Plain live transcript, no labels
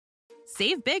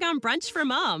Save big on brunch for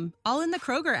mom, all in the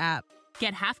Kroger app.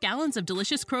 Get half gallons of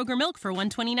delicious Kroger milk for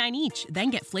 $1.29 each. Then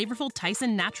get flavorful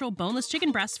Tyson natural boneless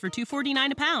chicken breasts for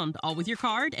 $2.49 a pound, all with your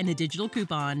card and a digital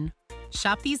coupon.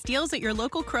 Shop these deals at your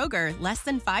local Kroger, less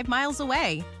than 5 miles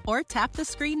away. Or tap the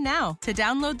screen now to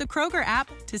download the Kroger app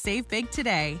to save big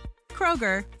today.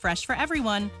 Kroger, fresh for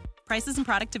everyone. Prices and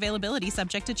product availability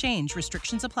subject to change.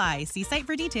 Restrictions apply. See site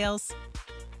for details.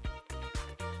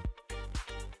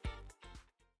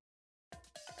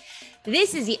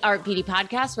 This is the Art Beauty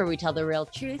Podcast, where we tell the real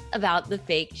truth about the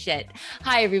fake shit.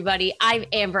 Hi, everybody. I'm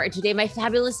Amber, and today my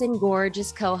fabulous and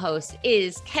gorgeous co-host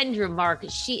is Kendra Mark.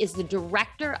 She is the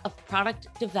Director of Product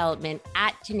Development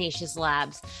at Tenacious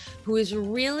Labs, who is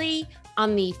really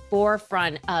on the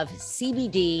forefront of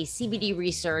CBD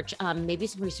research, maybe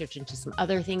some research into some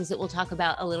other things that we'll talk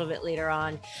about a little bit later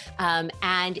on,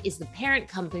 and is the parent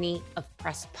company of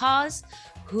Press Pause,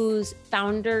 whose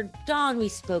founder, Dawn, we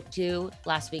spoke to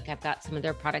last week. I've got some of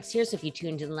their products here. So if you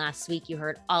tuned in last week, you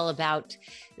heard all about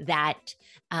that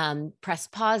Press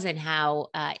Pause and how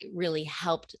it really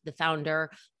helped the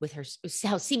founder with her,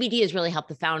 how CBD has really helped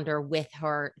the founder with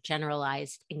her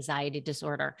generalized anxiety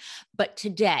disorder. But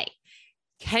today,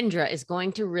 Kendra is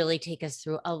going to really take us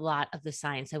through a lot of the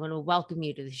science. I want to welcome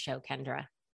you to the show, Kendra.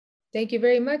 Thank you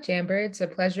very much, Amber. It's a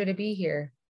pleasure to be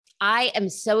here. I am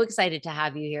so excited to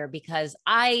have you here because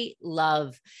I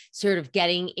love sort of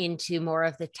getting into more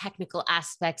of the technical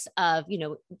aspects of,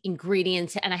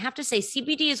 ingredients. And I have to say,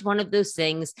 CBD is one of those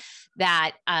things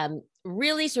that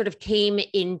really sort of came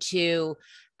into,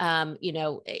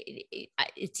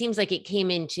 it seems like it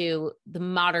came into the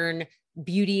modern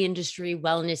beauty industry,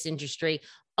 wellness industry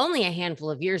only a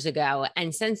handful of years ago.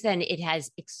 And since then it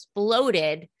has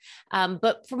exploded.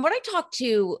 But from what I talked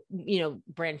to,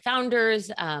 brand founders,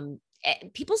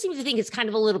 people seem to think it's kind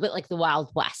of a little bit like the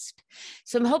Wild West.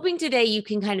 So I'm hoping today you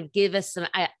can kind of give us some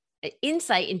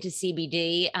insight into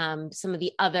CBD, some of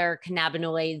the other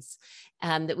cannabinoids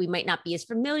that we might not be as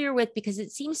familiar with, because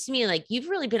it seems to me like you've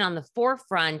really been on the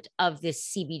forefront of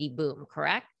this CBD boom,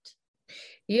 correct?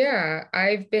 Yeah,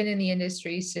 I've been in the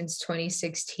industry since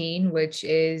 2016, which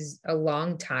is a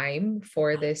long time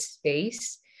for this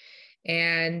space.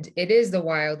 And it is the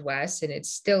Wild West, and it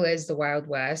still is the Wild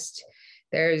West.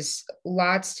 There's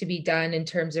lots to be done in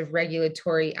terms of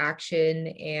regulatory action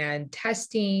and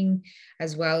testing,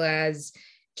 as well as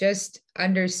just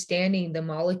understanding the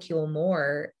molecule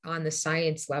more on the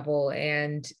science level.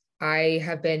 And I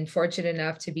have been fortunate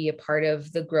enough to be a part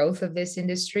of the growth of this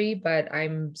industry, but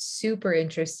I'm super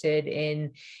interested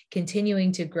in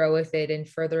continuing to grow with it and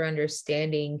further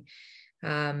understanding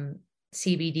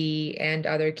CBD and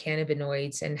other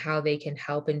cannabinoids and how they can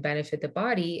help and benefit the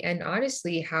body, and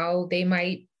honestly, how they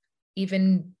might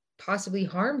even possibly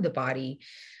harm the body.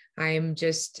 I'm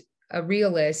just a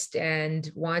realist and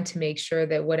want to make sure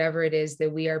that whatever it is that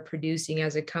we are producing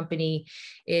as a company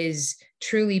is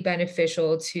truly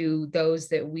beneficial to those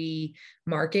that we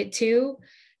market to.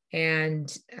 And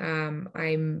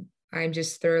I'm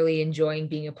just thoroughly enjoying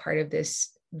being a part of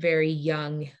this very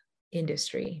young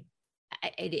industry.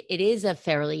 It is a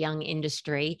fairly young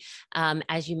industry.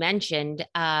 As you mentioned,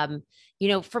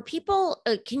 for people,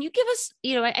 can you give us,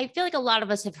 I feel like a lot of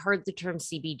us have heard the term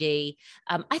CBD.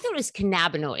 I thought it was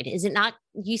cannabinoid. Is it not?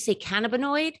 You say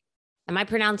cannabinoid? Am I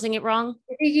pronouncing it wrong?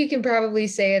 I think you can probably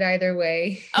say it either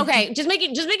way. Okay. Just make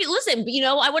it, listen,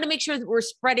 I want to make sure that we're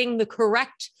spreading the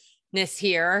correctness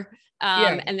here.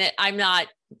 And that I'm not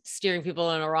steering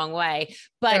people in a wrong way,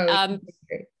 but,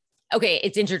 okay,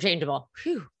 it's interchangeable.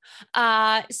 Whew.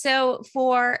 So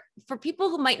for people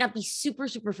who might not be super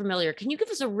familiar, can you give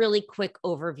us a really quick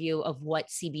overview of what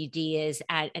CBD is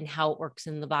and how it works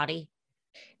in the body?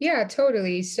 Yeah,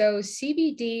 totally. So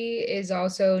CBD is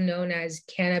also known as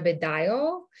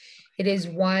cannabidiol. It is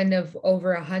one of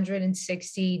over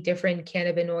 160 different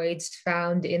cannabinoids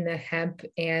found in the hemp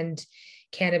and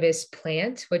cannabis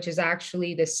plant, which is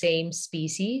actually the same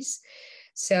species.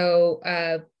 So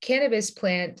cannabis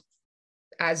plant,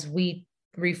 as we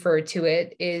refer to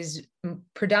it, is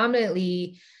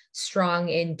predominantly strong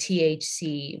in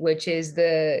THC, which is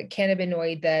the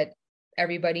cannabinoid that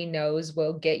everybody knows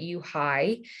will get you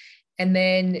high. And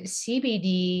then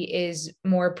CBD is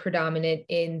more predominant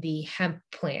in the hemp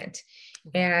plant.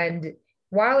 And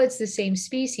while it's the same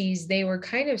species, they were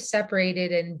kind of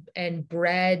separated and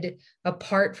bred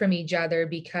apart from each other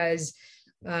because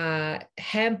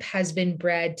hemp has been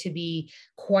bred to be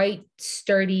quite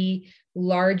sturdy,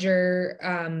 larger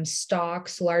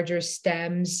stalks, larger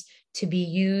stems, to be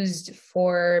used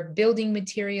for building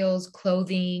materials,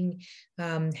 clothing,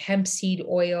 hemp seed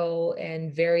oil,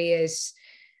 and various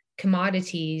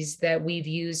commodities that we've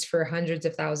used for hundreds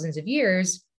of thousands of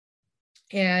years.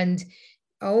 And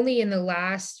only in the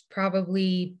last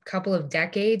probably couple of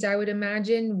decades, I would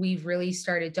imagine, we've really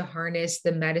started to harness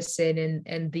the medicine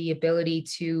and the ability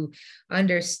to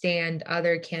understand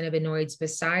other cannabinoids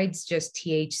besides just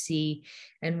THC,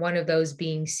 and one of those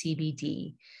being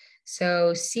CBD.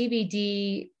 So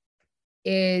CBD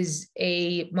is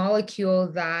a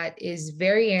molecule that is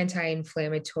very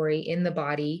anti-inflammatory in the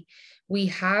body. We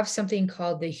have something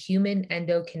called the human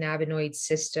endocannabinoid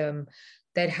system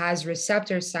that has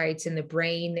receptor sites in the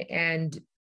brain and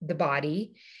the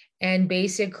body. And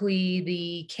basically,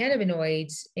 the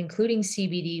cannabinoids, including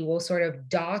CBD, will sort of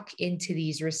dock into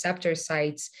these receptor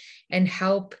sites and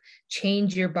help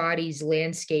change your body's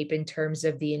landscape in terms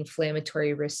of the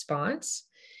inflammatory response.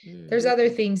 There's other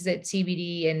things that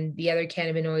CBD and the other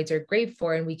cannabinoids are great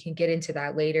for, and we can get into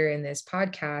that later in this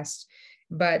podcast.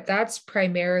 But that's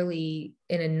primarily,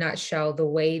 in a nutshell, the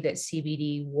way that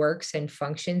CBD works and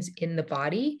functions in the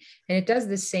body. And it does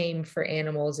the same for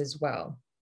animals as well.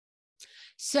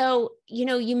 So,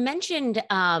 you mentioned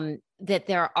that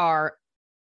there are,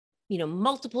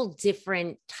 multiple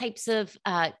different types of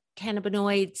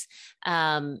cannabinoids.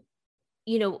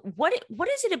 What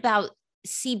is it about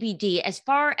CBD, as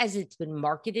far as it's been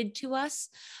marketed to us,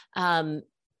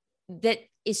 that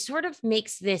is sort of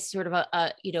makes this sort of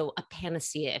a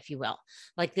panacea, if you will,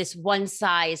 like this one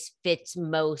size fits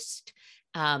most?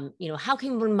 How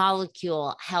can one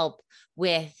molecule help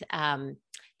with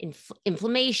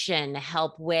inflammation,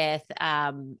 help with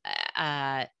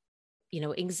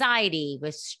anxiety,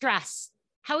 with stress?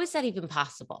 How is that even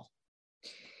possible?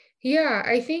 Yeah,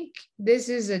 I think this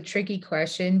is a tricky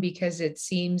question because it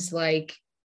seems like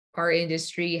our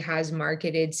industry has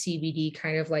marketed CBD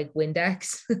kind of like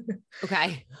Windex.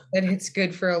 Okay. That it's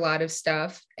good for a lot of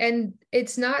stuff. And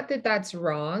it's not that that's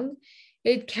wrong.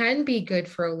 It can be good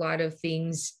for a lot of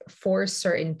things for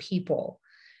certain people.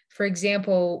 For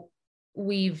example,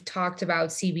 we've talked about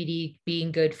CBD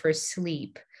being good for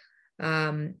sleep.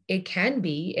 It can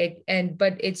be,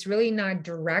 but it's really not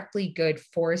directly good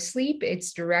for sleep.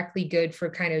 It's directly good for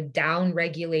kind of down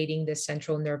regulating the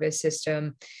central nervous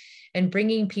system and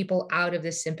bringing people out of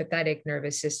the sympathetic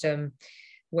nervous system,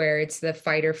 where it's the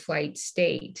fight or flight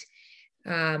state.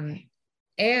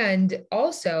 And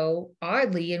also,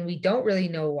 oddly, and we don't really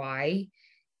know why,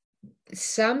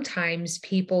 sometimes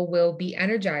people will be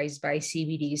energized by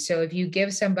CBD. So if you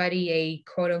give somebody a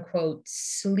quote unquote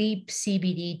sleep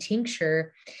CBD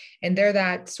tincture, and they're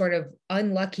that sort of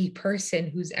unlucky person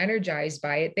who's energized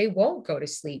by it, they won't go to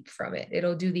sleep from it.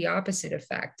 It'll do the opposite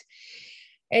effect.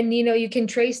 And, you can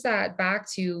trace that back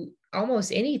to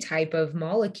almost any type of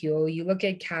molecule. You look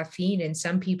at caffeine, and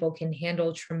some people can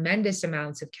handle tremendous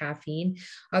amounts of caffeine.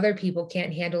 Other people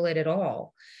can't handle it at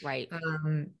all. Right.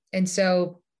 And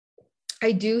so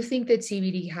I do think that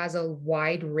CBD has a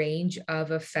wide range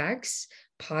of effects,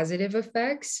 positive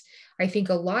effects. I think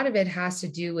a lot of it has to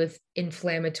do with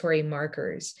inflammatory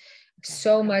markers.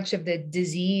 So much of the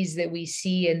disease that we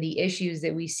see and the issues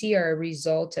that we see are a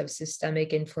result of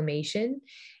systemic inflammation.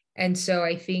 And so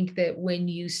I think that when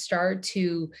you start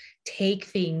to take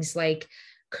things like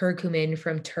curcumin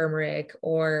from turmeric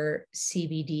or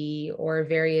CBD or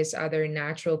various other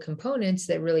natural components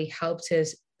that really help to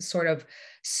sort of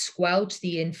squelch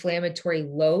the inflammatory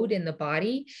load in the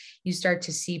body, you start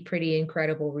to see pretty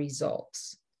incredible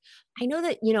results. I know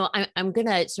that, I'm going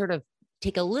to sort of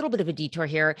take a little bit of a detour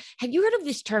here. Have you heard of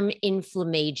this term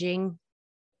inflammaging?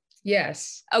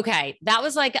 Yes. Okay. That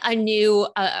was like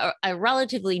a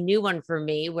relatively new one for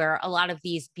me, where a lot of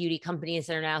these beauty companies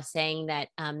are now saying that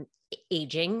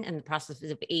aging and the process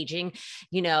of aging,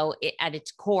 at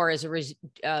its core is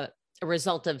a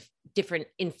result of different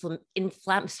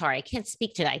I can't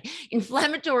speak today,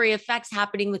 inflammatory effects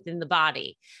happening within the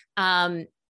body. I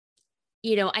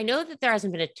know that there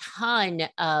hasn't been a ton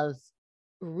of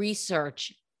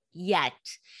research yet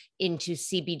into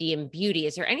CBD and beauty.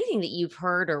 Is there anything that you've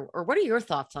heard, or what are your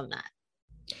thoughts on that?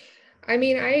 I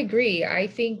mean, I agree. I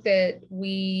think that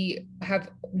we have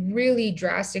really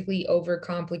drastically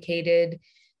overcomplicated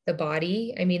the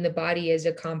body. I mean, the body is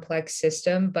a complex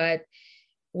system, but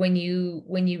when you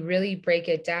really break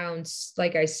it down,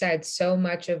 like I said, so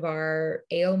much of our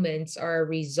ailments are a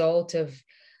result of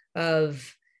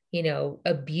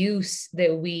abuse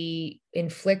that we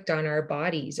inflict on our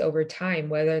bodies over time,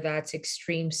 whether that's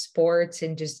extreme sports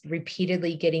and just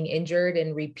repeatedly getting injured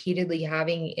and repeatedly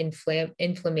having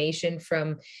inflammation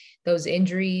from those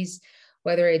injuries,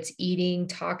 whether it's eating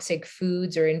toxic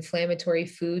foods or inflammatory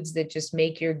foods that just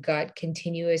make your gut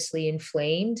continuously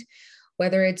inflamed,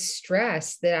 whether it's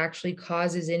stress that actually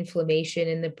causes inflammation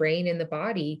in the brain and the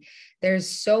body. There's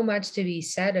so much to be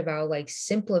said about like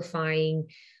simplifying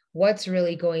what's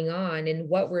really going on and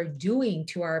what we're doing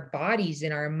to our bodies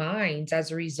and our minds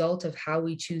as a result of how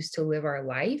we choose to live our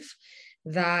life,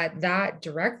 that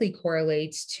directly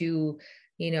correlates to,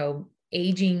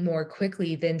 aging more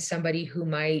quickly than somebody who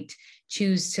might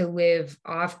choose to live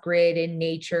off grid in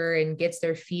nature and gets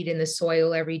their feet in the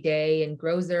soil every day and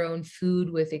grows their own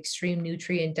food with extreme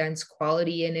nutrient dense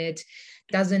quality in it,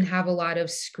 doesn't have a lot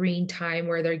of screen time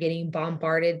where they're getting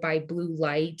bombarded by blue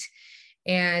light,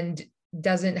 and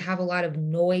doesn't have a lot of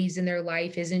noise in their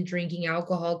life, isn't drinking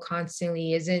alcohol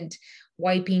constantly, isn't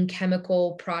wiping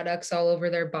chemical products all over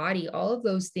their body. All of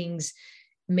those things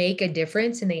make a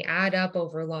difference and they add up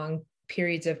over long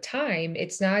periods of time.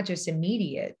 It's not just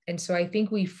immediate. And so I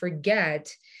think we forget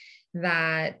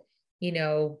that,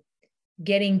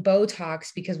 getting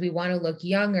Botox because we want to look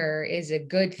younger is a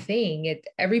good thing.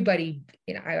 Everybody,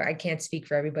 I can't speak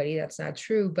for everybody, that's not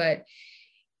true, but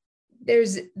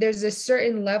there's a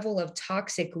certain level of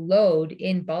toxic load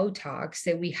in Botox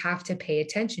that we have to pay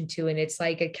attention to. And it's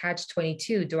like a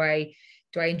catch-22. Do I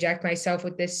inject myself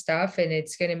with this stuff and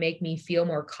it's going to make me feel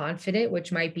more confident,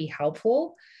 which might be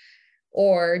helpful?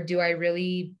 Or do I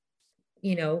really,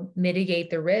 mitigate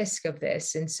the risk of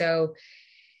this? And so,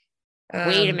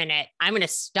 wait a minute, I'm going to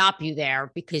stop you there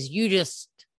because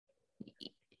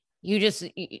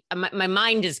my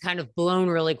mind is kind of blown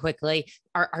really quickly.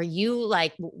 Are you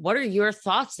like, what are your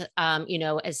thoughts,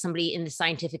 as somebody in the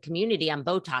scientific community on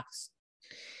Botox?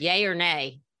 Yay or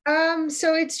nay?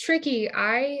 So it's tricky.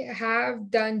 I have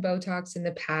done Botox in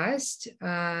the past.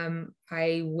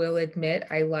 I will admit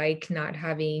I like not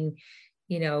having,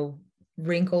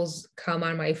 wrinkles come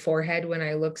on my forehead when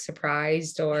I look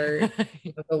surprised, or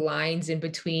the lines in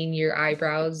between your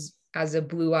eyebrows as a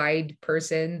blue-eyed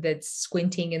person that's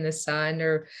squinting in the sun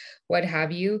or what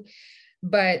have you.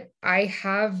 But I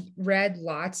have read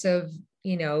lots of,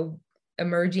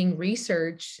 emerging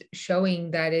research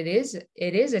showing that it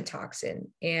is a toxin,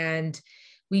 and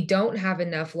we don't have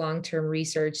enough long-term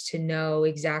research to know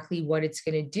exactly what it's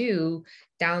going to do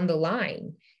down the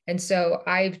line. And so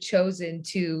I've chosen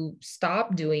to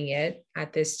stop doing it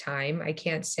at this time. I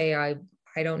can't say I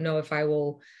don't know if I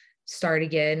will start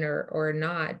again or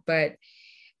not, but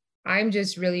I'm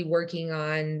just really working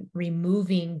on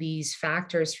removing these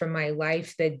factors from my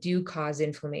life that do cause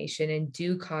inflammation and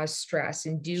do cause stress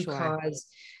and do cause,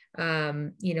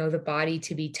 the body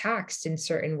to be taxed in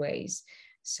certain ways.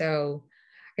 So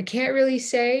I can't really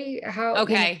say how,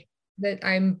 that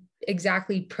I'm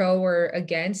exactly pro or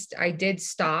against. I did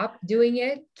stop doing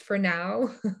it for now.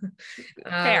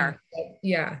 Fair.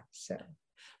 Yeah. So.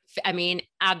 I mean,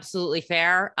 absolutely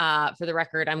fair. For the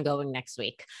record, I'm going next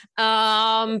week.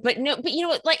 But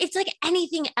like, it's like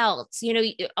anything else,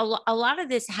 a lot of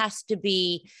this has to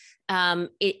be,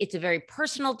 it's a very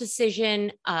personal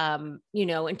decision, and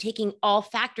taking all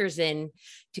factors in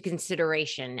to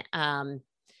consideration.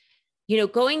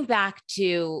 Going back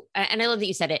to, and I love that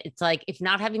you said it, it's like, if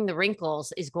not having the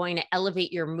wrinkles is going to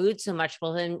elevate your mood so much,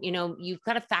 well, then, you've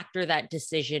got to factor that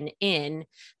decision in.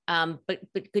 But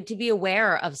good to be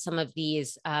aware of some of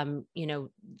these, the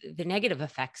negative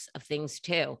effects of things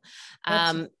too.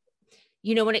 When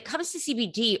it comes to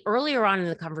CBD, earlier on in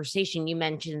the conversation, you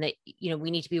mentioned that,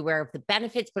 we need to be aware of the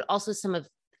benefits, but also some of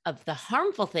the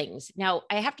harmful things. Now,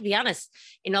 I have to be honest,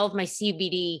 in all of my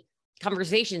CBD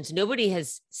conversations, nobody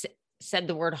has said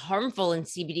the word harmful and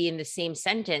CBD in the same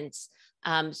sentence.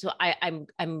 So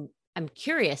I'm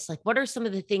curious, like, what are some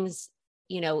of the things,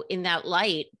 in that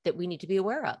light that we need to be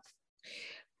aware of?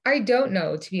 I don't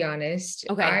know, to be honest.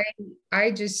 Okay. I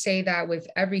just say that with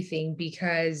everything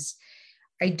because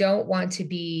I don't want to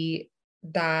be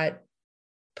that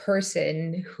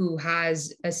person who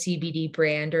has a CBD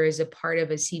brand or is a part of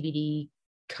a CBD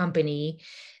company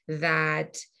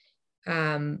that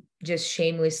just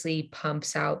shamelessly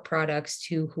pumps out products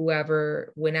to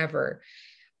whoever, whenever.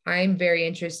 I'm very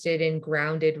interested in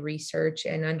grounded research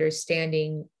and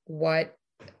understanding what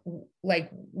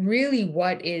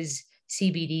is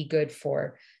CBD good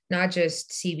for? Not just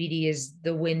CBD is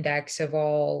the Windex of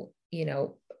all,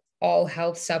 all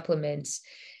health supplements.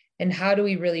 And how do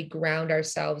we really ground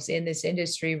ourselves in this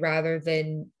industry rather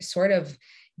than sort of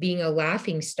being a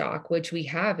laughing stock, which we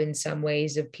have in some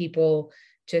ways, of people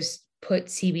just put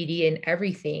CBD in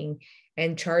everything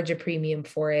and charge a premium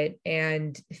for it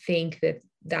and think that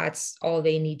that's all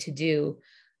they need to do.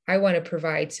 I want to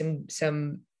provide some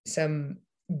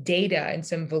data and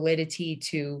some validity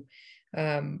to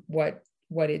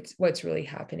what's really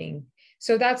happening.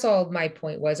 So that's all my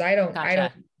point was. I don't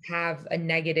have a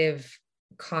negative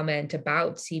comment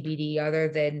about CBD other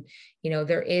than,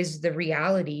 there is the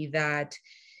reality that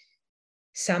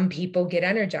some people get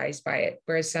energized by it,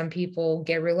 whereas some people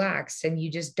get relaxed, and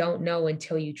you just don't know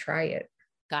until you try it.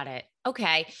 Got it.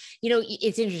 Okay.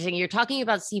 It's interesting. You're talking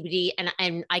about CBD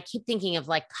and I keep thinking of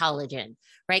like collagen,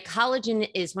 right? Collagen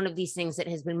is one of these things that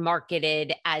has been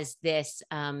marketed as this,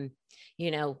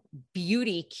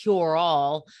 beauty cure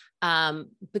all.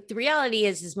 But the reality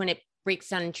is when it breaks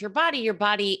down into your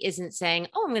body isn't saying,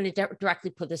 oh, I'm going to directly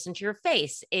put this into your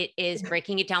face. It is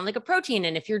breaking it down like a protein.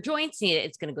 And if your joints need it,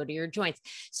 it's going to go to your joints.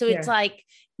 So it's like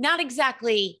not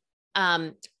exactly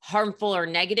harmful or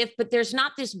negative, but there's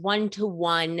not this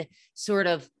one-to-one sort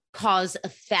of cause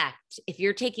effect. If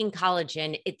you're taking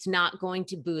collagen, it's not going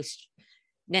to boost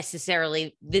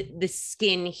necessarily the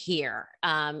skin here.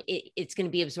 It's going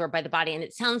to be absorbed by the body. And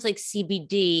it sounds like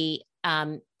CBD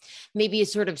maybe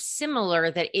is sort of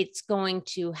similar, that it's going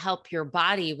to help your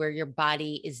body where your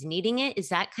body is needing it. Is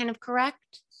that kind of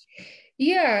correct?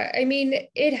 Yeah. I mean,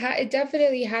 it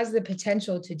definitely has the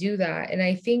potential to do that. And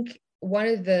I think one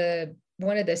of the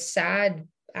sad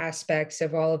aspects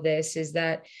of all of this is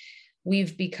that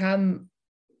we've become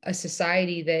a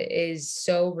society that is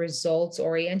so results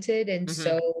oriented and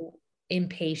so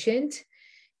impatient.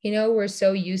 We're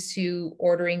so used to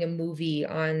ordering a movie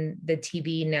on the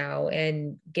TV now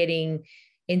and getting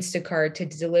Instacart to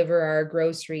deliver our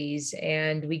groceries.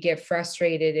 And we get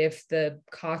frustrated if the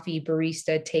coffee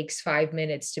barista takes 5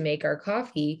 minutes to make our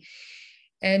coffee.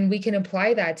 And we can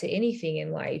apply that to anything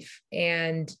in life.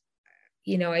 And,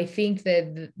 I think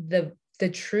that the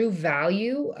true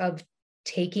value of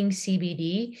taking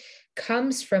CBD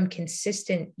comes from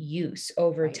consistent use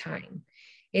over time.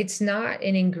 It's not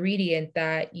an ingredient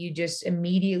that you just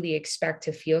immediately expect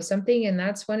to feel something. And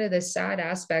that's one of the sad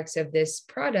aspects of this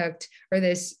product, or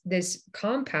this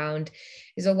compound,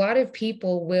 is a lot of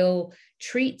people will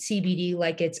treat CBD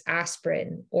like it's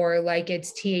aspirin or like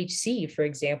it's THC, for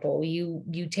example.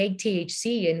 You take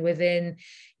THC, and within,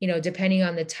 depending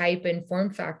on the type and form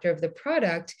factor of the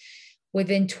product,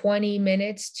 within 20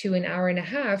 minutes to an hour and a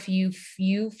half, you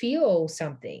feel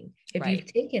something if you've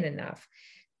taken enough.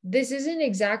 This isn't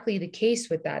exactly the case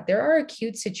with that. There are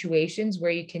acute situations where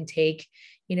you can take,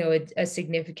 a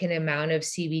significant amount of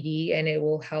CBD and it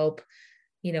will help,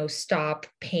 stop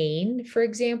pain, for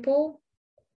example.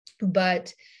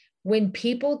 But when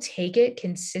people take it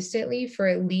consistently for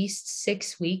at least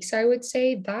 6 weeks, I would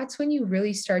say, that's when you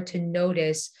really start to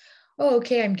notice, oh,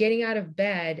 okay, I'm getting out of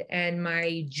bed and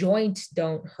my joints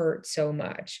don't hurt so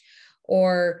much.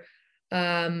 Or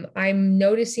I'm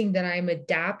noticing that I'm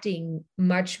adapting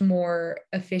much more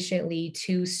efficiently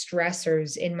to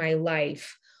stressors in my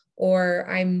life. Or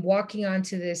I'm walking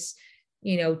onto this,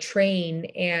 train,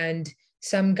 and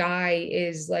some guy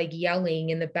is like yelling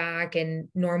in the back, and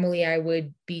normally I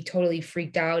would be totally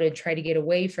freaked out and try to get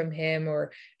away from him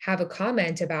or have a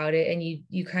comment about it. And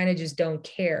you kind of just don't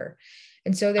care.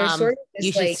 And so there's sort of this,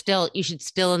 you should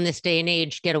still in this day and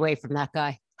age get away from that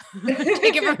guy.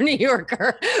 Take it from a New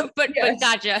Yorker, but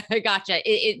gotcha.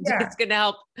 It's going to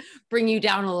help bring you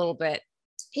down a little bit.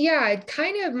 Yeah, it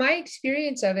kind of, my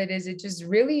experience of it is it just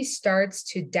really starts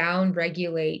to down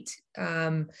regulate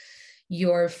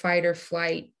your fight or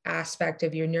flight aspect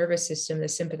of your nervous system, the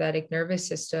sympathetic nervous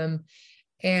system,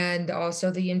 and also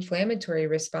the inflammatory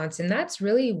response. And that's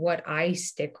really what I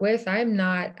stick with. I'm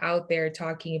not out there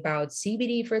talking about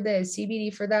CBD for this,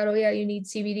 CBD for that. Oh yeah, you need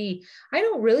CBD. I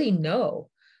don't really know.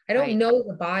 I don't know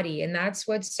the body. And that's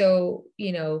what's so,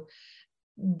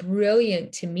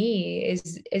 brilliant to me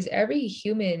is every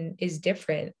human is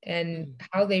different, and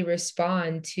how they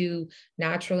respond to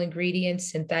natural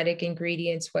ingredients, synthetic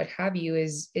ingredients, what have you,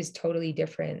 is totally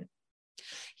different.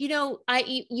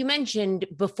 You mentioned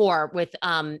before with,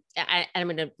 and I'm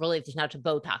going to relate this now to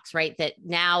Botox, right? That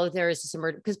now there's this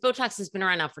because Botox has been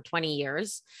around now for 20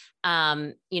 years.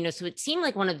 So it seemed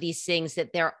like one of these things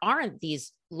that there aren't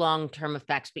these long-term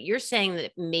effects, but you're saying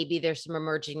that maybe there's some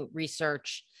emerging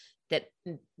research that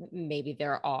maybe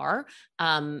there are.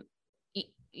 With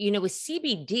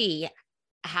CBD,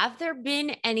 have there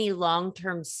been any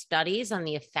long-term studies on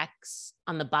the effects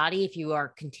on the body if you are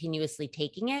continuously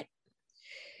taking it?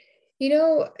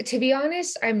 To be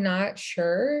honest, I'm not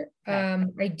sure.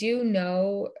 I do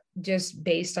know, just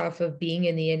based off of being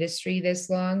in the industry this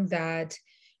long, that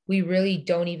we really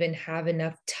don't even have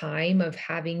enough time of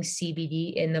having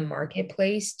CBD in the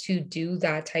marketplace to do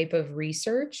that type of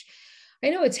research. I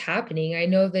know it's happening. I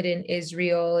know that in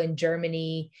Israel and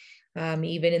Germany,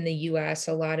 even in the US,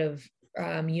 a lot of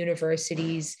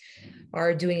universities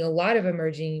are doing a lot of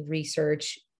emerging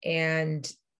research, and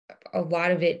a lot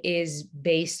of it is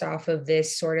based off of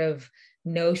this sort of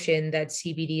notion that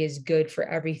CBD is good for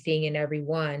everything and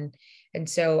everyone. And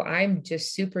so I'm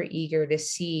just super eager to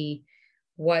see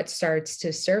what starts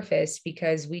to surface,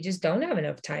 because we just don't have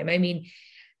enough time. I mean,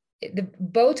 the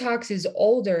Botox is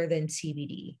older than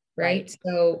CBD, right?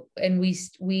 So, and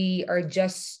we are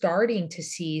just starting to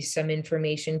see some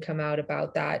information come out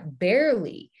about that,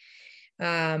 barely.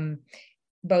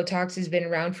 Botox has been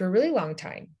around for a really long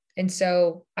time. And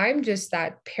so I'm just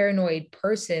that paranoid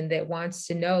person that wants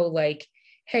to know, like,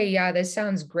 hey, yeah, this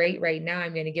sounds great right now.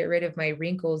 I'm going to get rid of my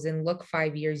wrinkles and look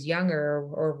 5 years younger,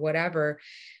 or whatever.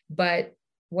 But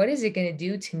what is it going to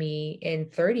do to me in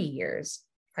 30 years?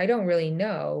 I don't really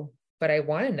know, but I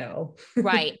want to know.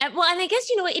 Right. Well, and I guess,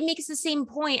 it makes the same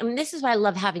point. I mean, this is why I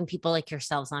love having people like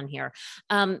yourselves on here.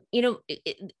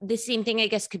 The same thing, I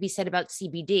guess, could be said about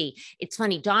CBD. It's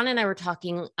funny. Dawn and I were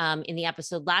talking in the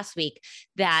episode last week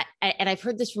and I've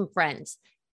heard this from friends,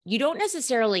 you don't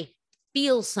necessarily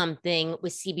feel something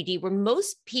with CBD. Where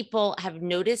most people have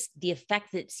noticed the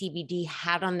effect that CBD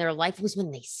had on their life was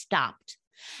when they stopped.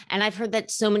 And I've heard that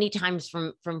so many times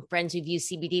from friends who've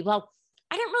used CBD. Well,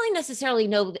 I don't really necessarily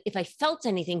know if I felt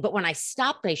anything, but when I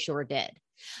stopped, I sure did.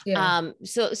 Yeah.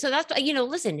 So that's,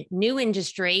 listen, new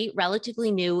industry,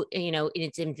 relatively new, in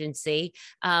its infancy.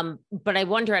 But I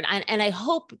wonder, and I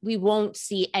hope we won't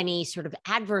see any sort of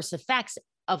adverse effects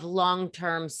of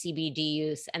long-term CBD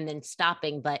use and then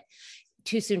stopping, but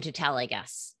too soon to tell, I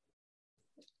guess.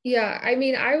 Yeah. I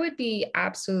mean, I would be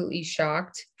absolutely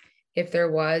shocked if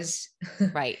there was.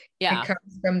 Right. Yeah. It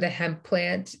comes from the hemp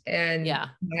plant. And yeah,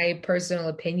 my personal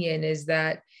opinion is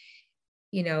that,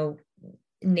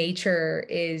 nature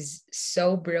is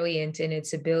so brilliant in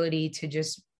its ability to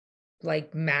just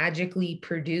like magically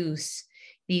produce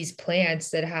these plants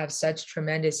that have such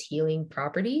tremendous healing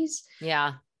properties.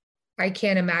 yeah, I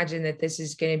can't imagine that this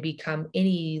is going to become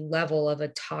any level of a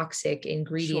toxic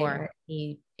ingredient sure.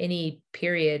 at any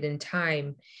period in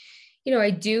time.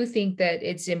 I do think that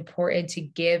it's important to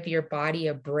give your body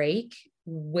a break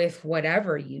with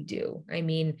whatever you do. I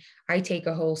mean, I take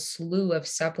a whole slew of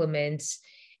supplements,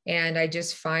 and I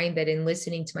just find that in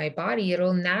listening to my body,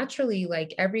 it'll naturally,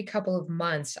 like every couple of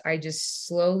months, I just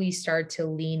slowly start to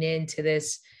lean into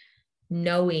this,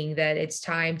 knowing that it's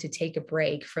time to take a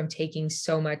break from taking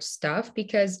so much stuff,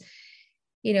 because,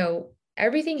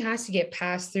 everything has to get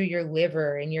passed through your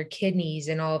liver and your kidneys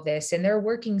and all of this. And they're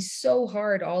working so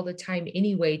hard all the time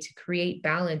anyway to create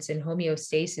balance and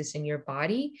homeostasis in your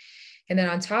body. And then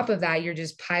on top of that, you're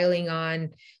just piling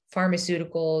on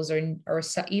pharmaceuticals or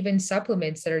even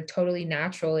supplements that are totally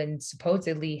natural and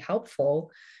supposedly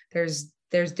helpful. There's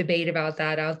debate about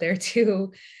that out there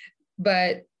too.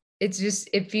 But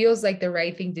it feels like the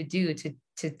right thing to do,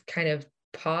 to kind of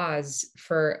pause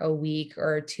for a week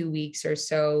or 2 weeks or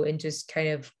so and just kind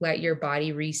of let your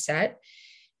body reset.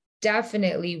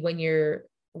 Definitely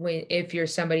if you're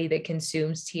somebody that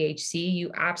consumes THC,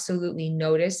 you absolutely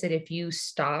notice that if you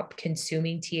stop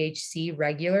consuming THC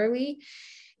regularly,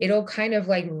 it'll kind of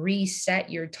like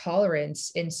reset your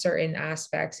tolerance in certain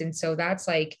aspects. And so that's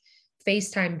like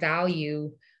FaceTime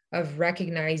value of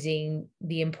recognizing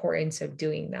the importance of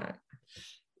doing that.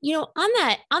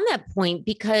 On that point,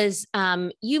 because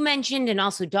you mentioned, and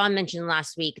also Dawn mentioned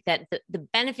last week, that the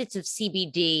benefits of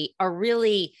CBD are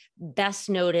really best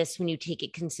noticed when you take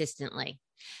it consistently.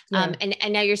 Yeah. And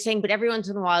now you're saying, but every once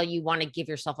in a while you want to give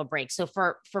yourself a break. So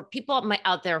for people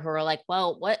out there who are like,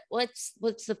 well, what's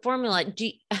the formula?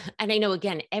 And I know,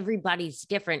 again, everybody's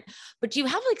different, but do you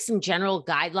have like some general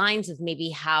guidelines of maybe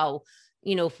how,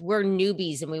 if we're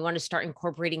newbies and we want to start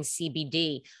incorporating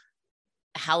CBD,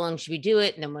 how long should we do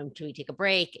it? And then when should we take a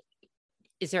break?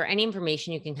 Is there any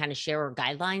information you can kind of share or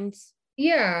guidelines?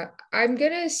 Yeah, I'm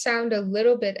going to sound a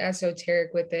little bit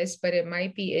esoteric with this, but it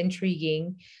might be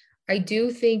intriguing. I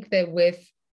do think that with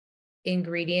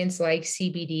ingredients like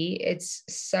CBD, it's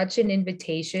such an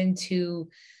invitation to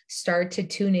start to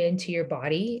tune into your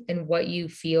body and what you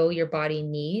feel your body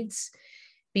needs,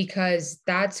 because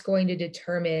that's going to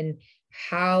determine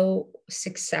how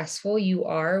successful you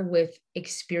are with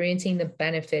experiencing the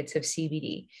benefits of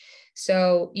CBD.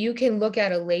 So you can look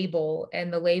at a label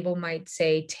and the label might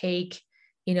say, take,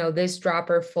 this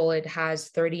dropper full, it has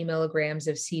 30 milligrams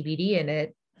of CBD in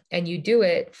it. And you do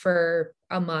it for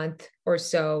a month or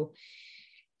so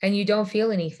and you don't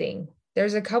feel anything.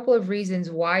 There's a couple of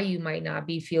reasons why you might not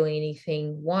be feeling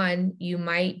anything. One, you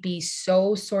might be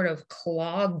so sort of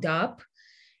clogged up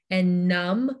and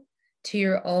numb to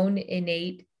your own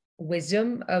innate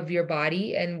wisdom of your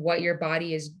body and what your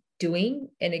body is doing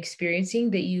and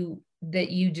experiencing that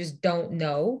you just don't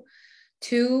know.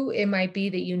 Two, it might be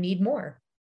that you need more,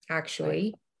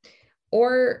 actually. Right.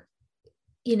 Or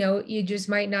you just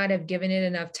might not have given it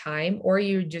enough time, or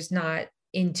you're just not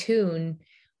in tune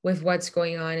with what's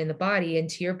going on in the body. And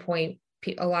to your point,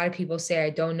 a lot of people say, I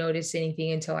don't notice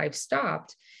anything until I've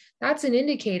stopped. That's an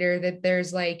indicator that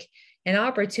there's like an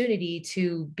opportunity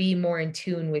to be more in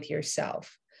tune with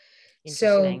yourself.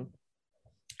 So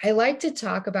I like to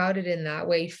talk about it in that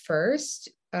way first.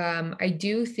 I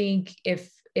do think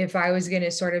if I was going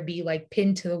to sort of be like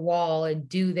pinned to the wall and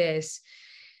do this,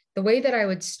 the way that I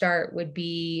would start would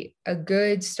be a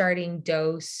good starting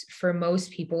dose for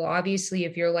most people. Obviously,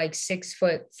 if you're like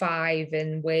 6'5"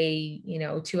 and weigh,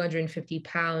 250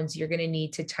 pounds, you're going to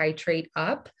need to titrate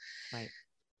up. Right.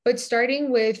 But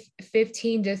starting with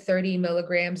 15 to 30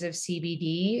 milligrams of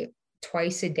CBD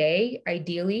twice a day,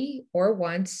 ideally, or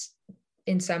once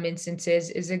in some instances,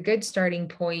 is a good starting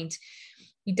point.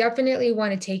 You definitely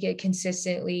want to take it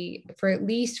consistently for at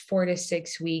least 4 to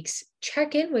 6 weeks.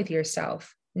 Check in with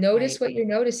yourself. Notice what you're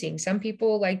noticing. Some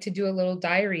people like to do a little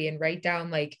diary and write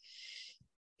down like,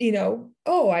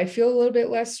 oh, I feel a little bit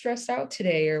less stressed out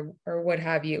today, or what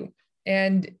have you.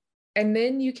 And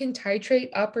then you can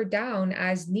titrate up or down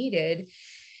as needed.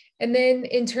 And then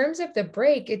in terms of the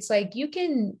break, it's like you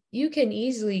can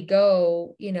easily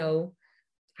go,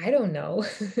 I don't know,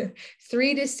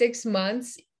 3 to 6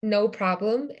 months, no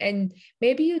problem. And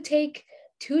maybe you take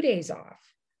 2 days off.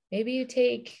 Maybe you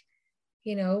take,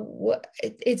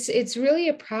 it's really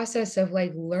a process of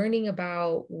like learning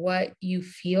about what you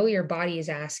feel your body is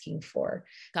asking for.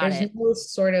 There's no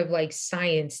sort of like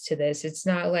science to this. It's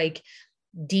not like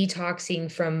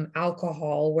detoxing from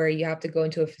alcohol where you have to go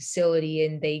into a facility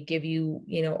and they give you,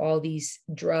 all these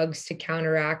drugs to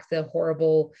counteract the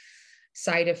horrible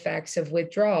side effects of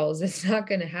withdrawals. It's not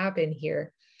going to happen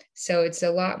here. So it's a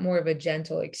lot more of a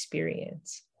gentle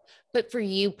experience. But for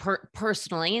you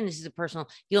personally, and this is a personal,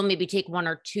 you'll maybe take 1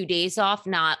 or 2 days off,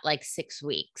 not like 6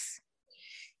 weeks.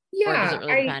 Yeah. Or does it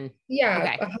really depend?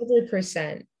 Yeah.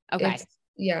 100%. Okay.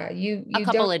 You a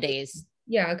couple of days.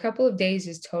 Yeah. A couple of days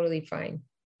is totally fine.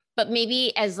 But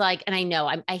maybe as like, and I know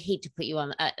I hate to put you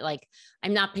on, like,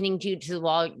 I'm not pinning you to the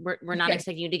wall. We're not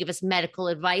expecting you to give us medical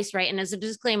advice. Right. And as a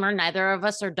disclaimer, neither of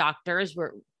us are doctors,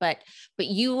 but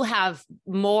you have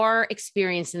more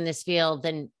experience in this field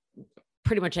than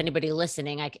pretty much anybody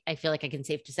listening. I feel like I can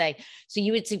safe to say. So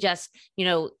you would suggest,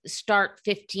 start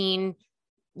 15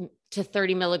 to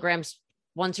 30 milligrams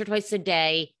once or twice a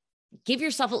day, give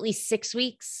yourself at least 6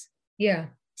 weeks. Yeah.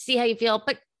 See how you feel,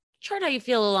 but chart how you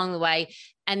feel along the way.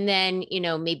 And then,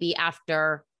 maybe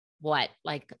after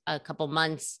like a couple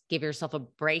months, give yourself a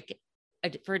break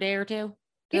for a day or two.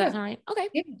 Does that sound right? Okay.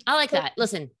 Yeah. I like that.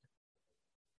 Listen,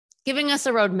 giving us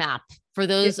a roadmap for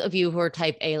those of you who are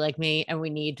type A like me, and we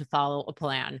need to follow a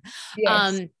plan.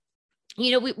 Yes.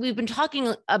 We've been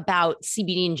talking about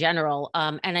CBD in general.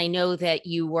 And I know that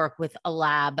you work with a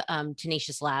lab,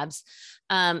 Tenacious Labs.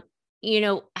 How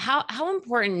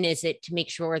important is it to make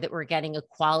sure that we're getting a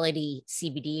quality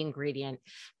CBD ingredient?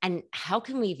 And how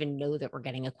can we even know that we're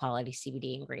getting a quality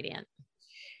CBD ingredient?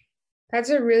 That's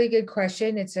a really good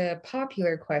question. It's a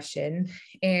popular question,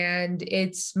 and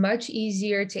it's much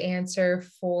easier to answer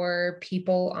for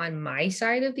people on my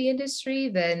side of the industry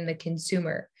than the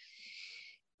consumer.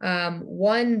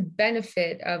 One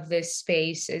benefit of this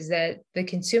space is that the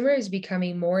consumer is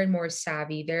becoming more and more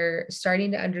savvy. They're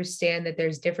starting to understand that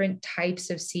there's different types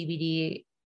of CBD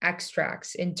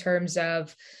extracts in terms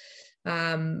of,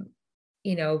 I'll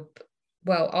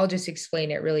just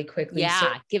explain it really quickly.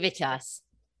 Yeah, give it to us.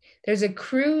 There's a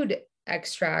crude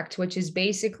extract, which is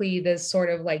basically the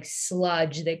sort of like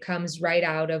sludge that comes right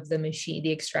out of the machine,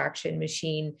 the extraction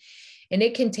machine. And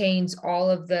it contains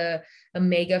all of the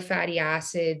omega fatty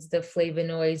acids, the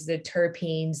flavonoids, the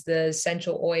terpenes, the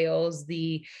essential oils,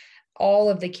 all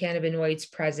of the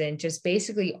cannabinoids present, just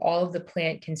basically all of the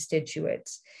plant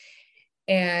constituents.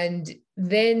 And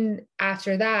then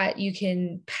after that, you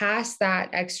can pass that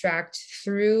extract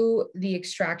through the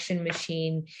extraction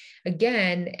machine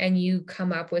again, and you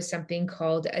come up with something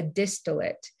called a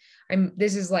distillate.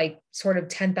 This is like sort of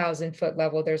 10,000 foot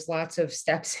level. There's lots of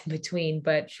steps in between,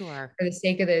 but sure, for the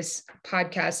sake of this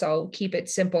podcast, I'll keep it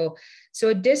simple. So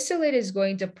a distillate is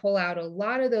going to pull out a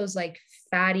lot of those like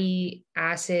fatty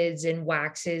acids and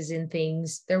waxes and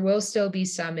things. There will still be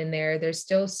some in there. There's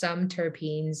still some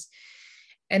terpenes.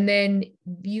 And then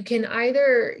you can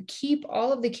either keep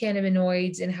all of the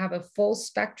cannabinoids and have a full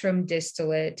spectrum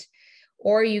distillate,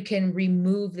 or you can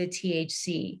remove the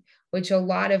THC, which a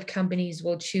lot of companies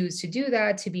will choose to do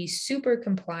that to be super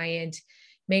compliant,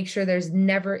 make sure there's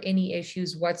never any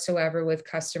issues whatsoever with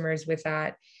customers with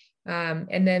that.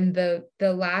 And then the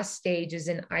last stage is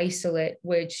an isolate,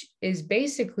 which is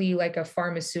basically like a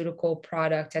pharmaceutical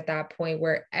product at that point,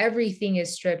 where everything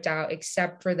is stripped out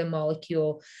except for the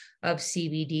molecule of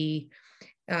CBD.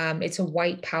 It's a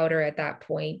white powder at that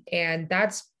point, and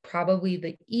that's probably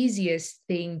the easiest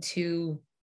thing to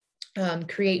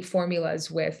create formulas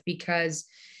with, because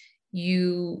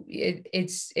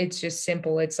it's just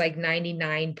simple. It's like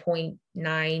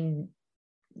 99.9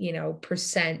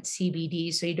 percent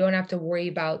CBD. So you don't have to worry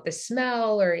about the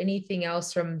smell or anything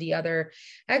else from the other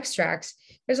extracts.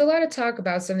 There's a lot of talk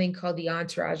about something called the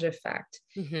entourage effect.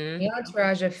 Mm-hmm. The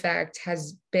entourage effect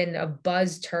has been a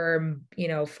buzz term,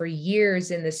 for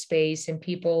years in the space, and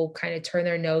people kind of turn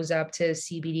their nose up to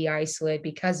CBD isolate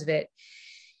because of it.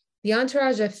 The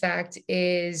entourage effect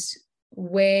is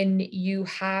when you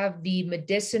have the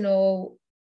medicinal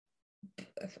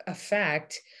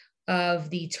effect of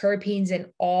the terpenes and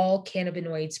all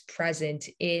cannabinoids present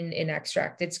in an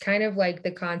extract. It's kind of like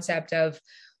the concept of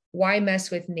why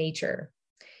mess with nature.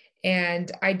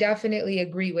 And I definitely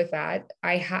agree with that.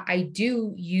 I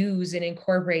do use and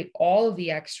incorporate all of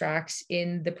the extracts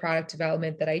in the product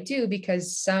development that I do,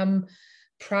 because some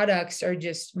products are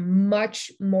just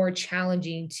much more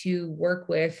challenging to work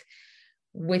with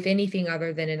anything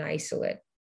other than an isolate.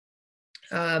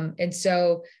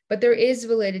 But there is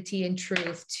validity and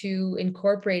truth to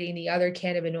incorporating the other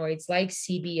cannabinoids like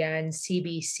CBN,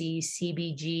 CBC,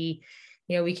 CBG.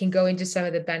 We can go into some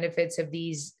of the benefits of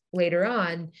these later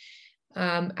on,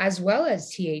 as well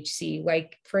as THC.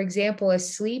 Like, for example, a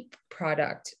sleep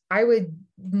product, I would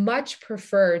much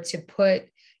prefer to put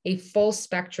a full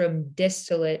spectrum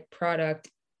distillate product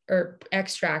or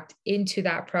extract into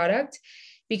that product,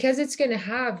 because it's going to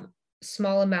have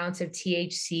small amounts of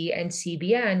THC and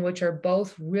CBN, which are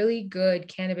both really good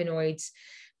cannabinoids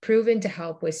proven to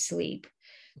help with sleep.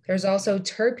 There's also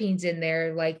terpenes in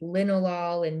there like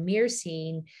linalool and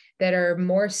myrcene that are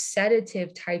more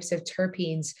sedative types of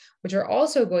terpenes, which are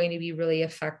also going to be really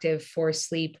effective for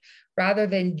sleep, rather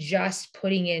than just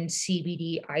putting in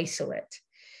CBD isolate.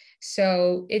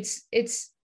 So it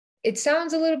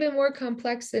sounds a little bit more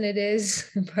complex than it is,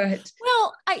 but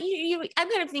Well, I'm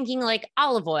kind of thinking like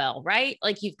olive oil, right?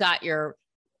 Like you've got your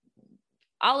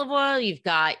olive oil, you've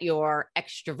got your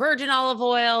extra virgin olive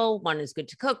oil. One is good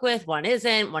to cook with, one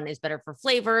isn't. One is better for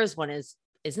flavors, one is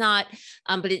not.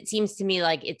 But it seems to me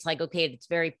like it's like, okay, it's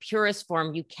very purest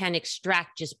form. You can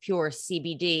extract just pure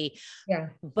CBD. yeah.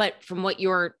 But from what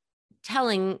you're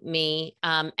telling me,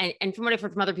 and from what I've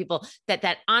heard from other people,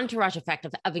 that entourage effect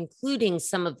of including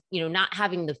some of, not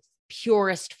having the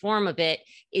purest form of it,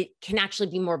 it can actually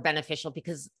be more beneficial,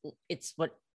 because it's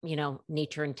what,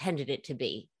 nature intended it to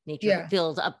be. Nature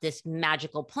filled up this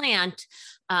magical plant,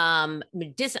 I don't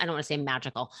want to say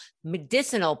magical,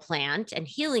 medicinal plant and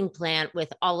healing plant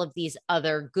with all of these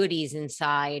other goodies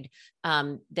inside,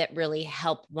 that really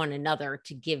help one another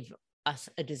to give us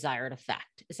a desired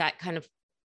effect. Is that kind of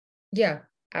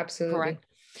absolutely correct?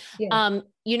 Yeah.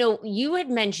 You had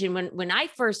mentioned when I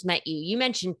first met you, you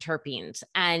mentioned terpenes,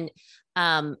 and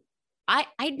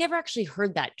I'd never actually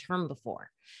heard that term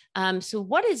before. So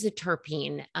what is a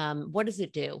terpene? What does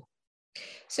it do?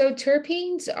 So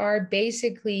terpenes are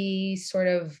basically sort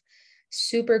of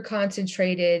super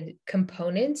concentrated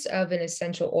components of an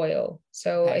essential oil.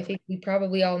 So Okay. I think we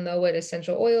probably all know what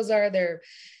essential oils are. They're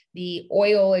the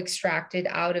oil extracted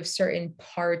out of certain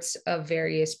parts of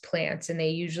various plants, and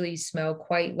they usually smell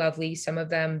quite lovely. Some of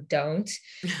them don't.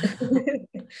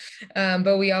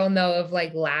 But we all know of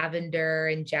like lavender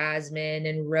and jasmine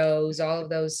and rose. All of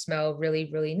those smell really,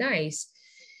 really nice.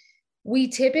 We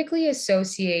typically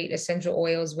associate essential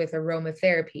oils with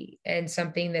aromatherapy and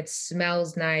something that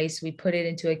smells nice. We put it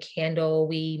into a candle,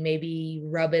 we maybe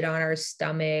rub it on our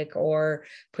stomach or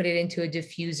put it into a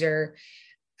diffuser.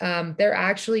 They're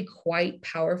actually quite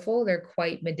powerful. They're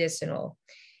quite medicinal.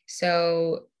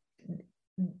 So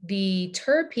the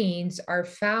terpenes are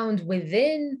found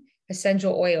within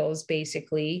essential oils,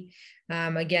 basically.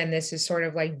 Again, this is sort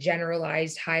of like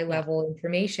generalized high level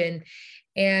information,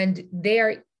 and they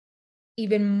are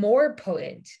even more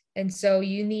potent. And so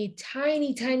you need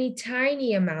tiny, tiny,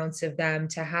 tiny amounts of them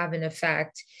to have an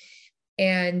effect.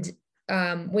 And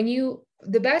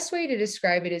the best way to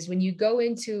describe it is when you go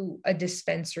into a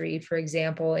dispensary, for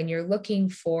example, and you're looking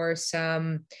for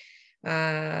some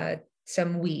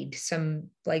weed, some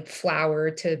like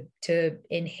flower to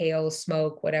inhale,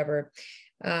 smoke, whatever.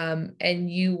 And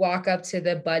you walk up to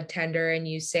the bud tender and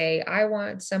you say, I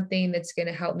want something that's going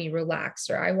to help me relax,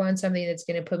 or I want something that's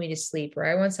going to put me to sleep, or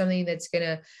I want something that's going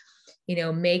to,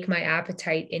 make my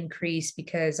appetite increase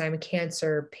because I'm a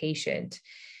cancer patient.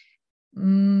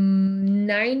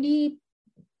 90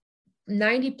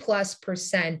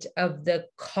 90+% of the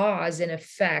cause and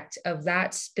effect of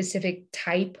that specific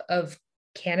type of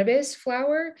cannabis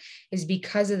flower is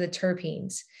because of the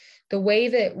terpenes. The way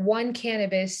that one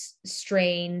cannabis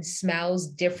strain smells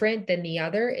different than the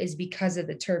other is because of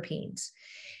the terpenes.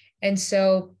 And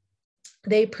so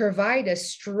they provide a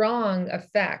strong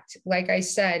effect. Like I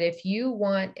said, if you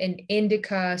want an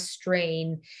indica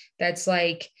strain that's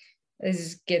like,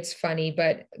 this gets funny,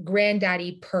 but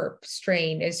Granddaddy Perp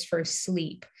strain is for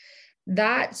sleep.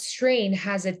 That strain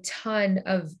has a ton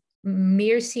of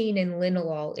myrcene and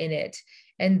linalool in it.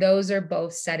 And those are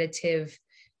both sedative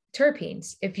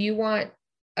terpenes. If you want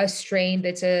a strain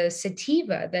that's a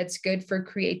sativa, that's good for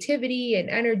creativity and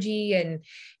energy and,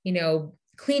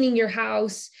 cleaning your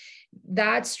house,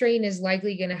 that strain is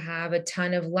likely going to have a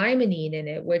ton of limonene in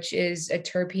it, which is a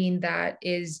terpene that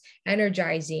is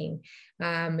energizing.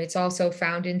 It's also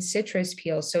found in citrus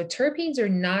peels. So terpenes are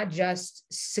not just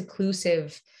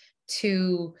seclusive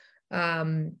to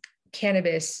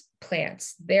cannabis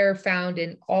plants. They're found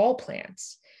in all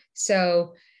plants.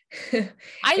 So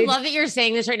I love that you're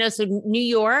saying this right now. So New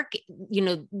York,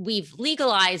 we've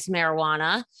legalized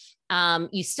marijuana.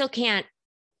 You still can't,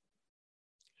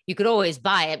 you could always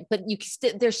buy it, but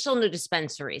there's still no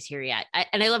dispensaries here yet.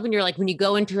 And I love when you're like, when you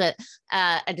go into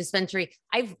a dispensary,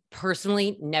 I've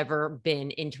personally never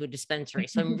been into a dispensary.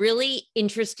 So I'm really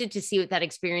interested to see what that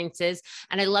experience is.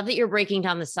 And I love that you're breaking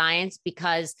down the science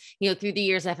because, through the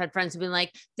years, I've had friends who've been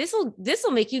like, this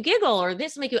will make you giggle, or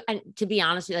this will make you, and to be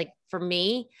honest, like for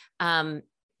me,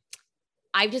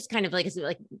 I've just kind of like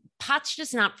pot's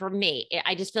just not for me.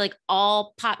 I just feel like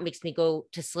all pot makes me go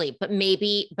to sleep, but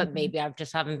maybe I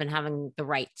just haven't been having the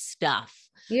right stuff.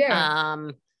 Yeah.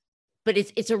 But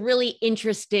it's a really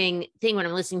interesting thing when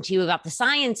I'm listening to you about the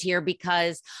science here,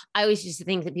 because I always used to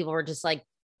think that people were just like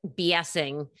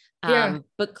BSing,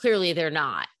 but clearly they're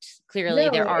not. Clearly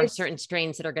there are certain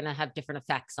strains that are going to have different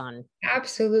effects on.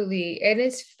 Absolutely. And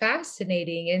it's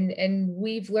fascinating. And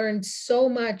we've learned so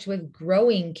much with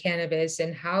growing cannabis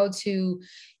and how to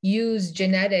use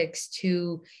genetics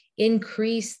to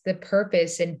increase the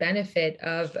purpose and benefit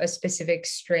of a specific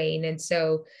strain. And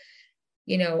so,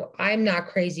 I'm not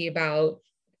crazy about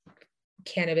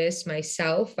cannabis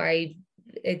myself.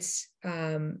 It's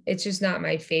just not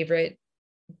my favorite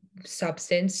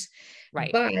substance.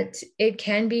 Right. But it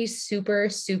can be super,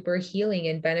 super healing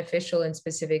and beneficial in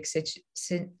specific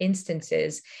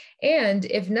instances. And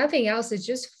if nothing else, it's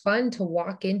just fun to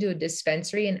walk into a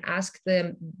dispensary and ask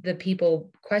the people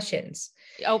questions.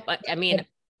 Oh, I mean,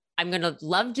 I'm going to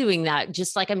love doing that,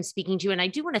 just like I'm speaking to you. And I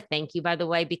do want to thank you, by the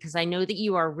way, because I know that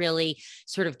you are really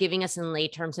sort of giving us in lay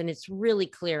terms, and it's really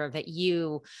clear that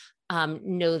you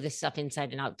know this stuff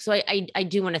inside and out. So I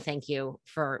do want to thank you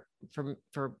for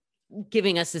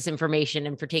giving us this information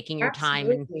and for taking your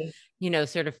Absolutely. time and,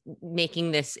 sort of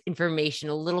making this information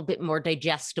a little bit more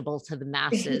digestible to the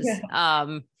masses.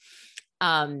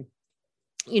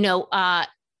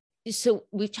 So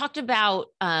we've talked about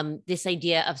this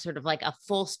idea of sort of like a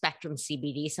full spectrum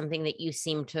CBD, something that you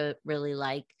seem to really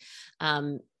like,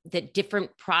 that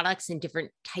different products and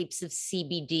different types of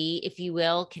CBD, if you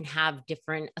will, can have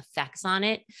different effects on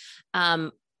it.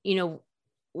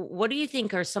 What do you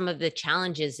think are some of the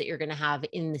challenges that you're going to have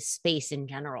in the space in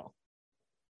general?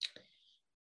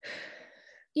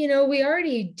 We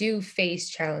already do face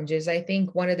challenges. I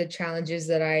think one of the challenges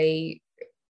that I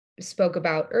spoke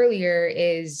about earlier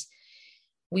is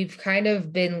we've kind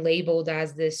of been labeled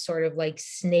as this sort of like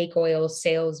snake oil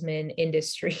salesman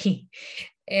industry.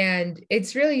 And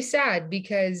it's really sad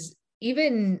because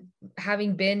even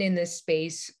having been in this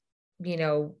space,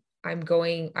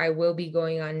 I will be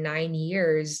going on 9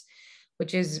 years,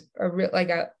 which is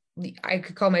I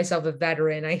could call myself a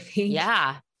veteran, I think.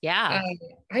 Yeah.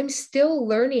 I'm still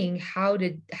learning how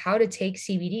to take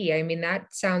CBD. I mean, that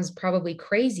sounds probably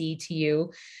crazy to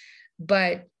you,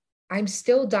 but I'm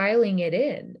still dialing it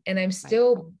in, and I'm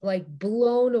still like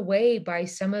blown away by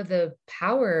some of the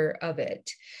power of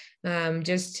it.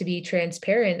 Just to be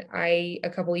transparent, a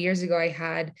couple of years ago,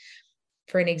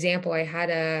 for an example, I had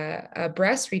a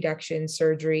breast reduction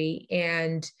surgery,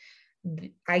 and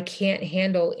I can't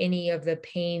handle any of the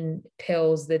pain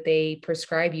pills that they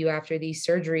prescribe you after these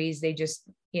surgeries. They just,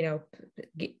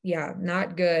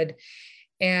 not good.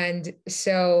 And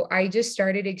so I just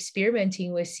started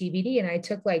experimenting with CBD, and I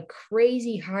took like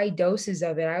crazy high doses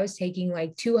of it. I was taking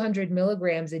like 200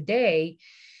 milligrams a day,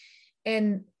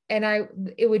 and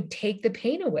it would take the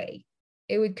pain away.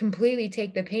 It would completely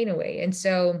take the pain away. And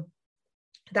so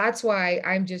that's why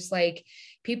I'm just like,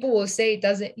 people will say it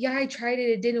doesn't, yeah, I tried it,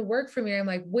 it didn't work for me. I'm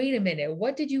like, wait a minute,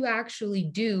 what did you actually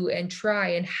do and try?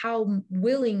 And how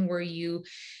willing were you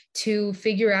to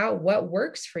figure out what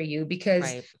works for you? Because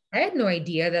Right. I had no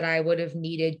idea that I would have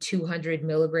needed 200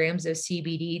 milligrams of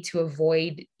CBD to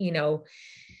avoid,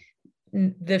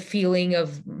 the feeling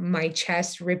of my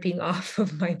chest ripping off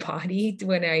of my body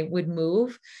when I would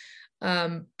move.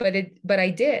 But I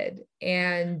did.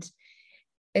 And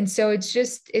so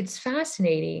it's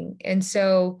fascinating. And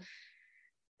so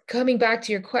coming back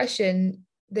to your question,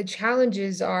 the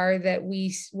challenges are that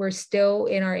we're still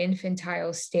in our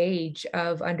infantile stage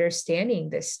of understanding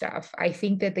this stuff. I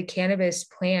think that the cannabis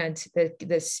plant,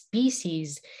 the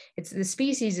species, the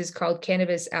species is called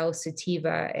Cannabis L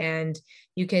sativa, and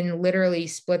you can literally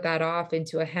split that off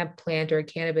into a hemp plant or a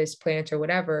cannabis plant or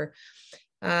whatever.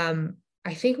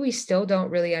 I think we still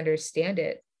don't really understand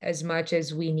it as much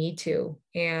as we need to.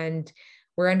 And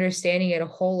we're understanding it a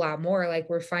whole lot more. Like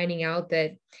we're finding out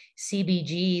that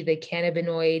CBG, the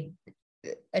cannabinoid,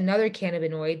 another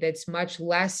cannabinoid that's much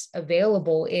less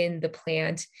available in the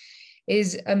plant,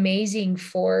 is amazing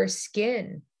for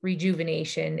skin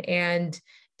rejuvenation and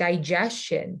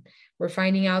digestion. We're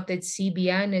finding out that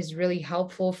CBN is really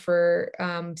helpful for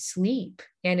sleep,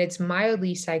 and it's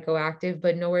mildly psychoactive,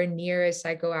 but nowhere near as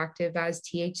psychoactive as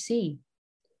THC.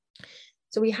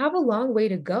 So we have a long way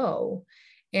to go.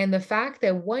 And the fact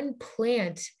that one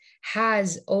plant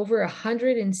has over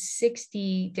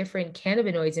 160 different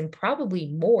cannabinoids and probably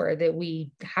more that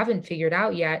we haven't figured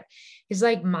out yet is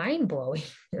like mind blowing.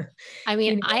 I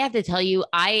mean, I have to tell you,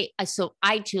 so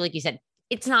I too, like you said,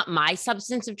 it's not my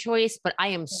substance of choice, but I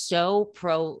am so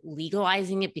pro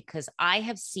legalizing it because I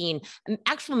have seen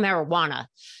actual marijuana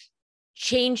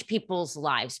change people's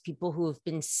lives, people who have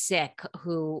been sick,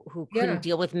 who couldn't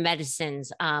deal with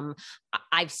medicines.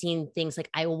 I've seen things like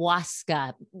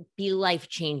ayahuasca be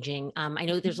life-changing. I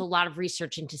know there's a lot of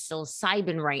research into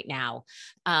psilocybin right now,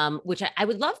 which I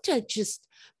would love to just,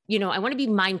 I want to be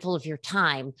mindful of your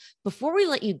time. Before we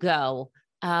let you go,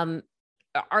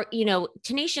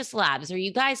 Tenacious Labs, are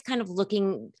you guys kind of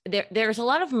looking there? There's a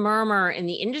lot of murmur in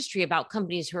the industry about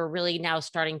companies who are really now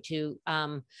starting to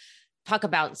talk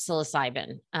about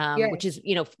psilocybin, which is,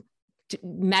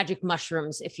 magic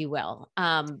mushrooms, if you will.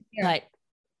 But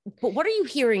what are you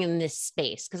hearing in this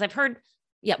space? Because I've heard,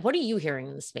 what are you hearing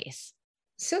in the space?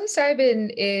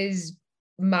 Psilocybin is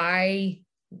my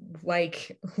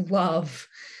love.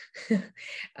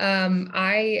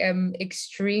 I am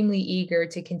extremely eager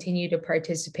to continue to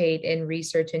participate in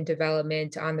research and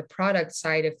development on the product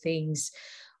side of things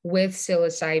with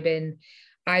psilocybin.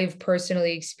 I've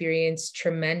personally experienced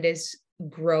tremendous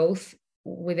growth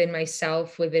within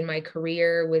myself, within my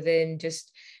career, within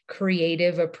just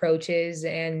creative approaches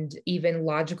and even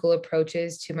logical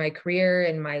approaches to my career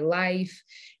and my life,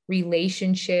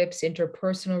 relationships,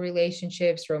 interpersonal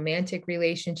relationships, romantic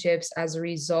relationships, as a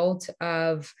result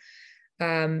of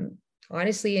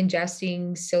honestly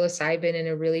ingesting psilocybin in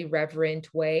a really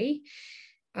reverent way.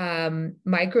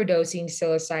 Microdosing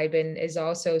psilocybin is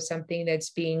also something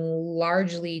that's being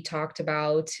largely talked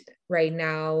about right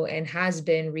now and has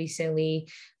been recently.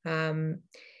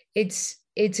 It's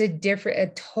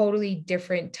a totally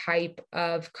different type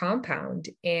of compound,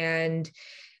 and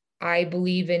I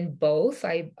believe in both.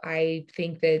 I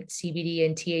think that CBD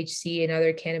and THC and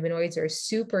other cannabinoids are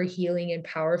super healing and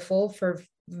powerful for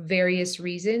various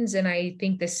reasons, and I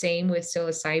think the same with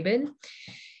psilocybin.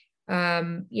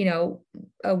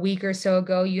 A week or so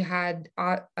ago, you had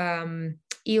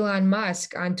Elon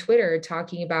Musk on Twitter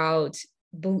talking about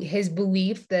his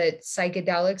belief that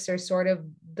psychedelics are sort of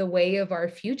the way of our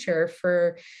future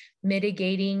for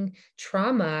mitigating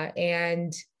trauma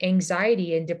and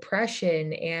anxiety and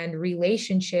depression and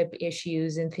relationship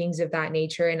issues and things of that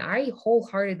nature. And I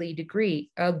wholeheartedly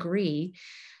agree.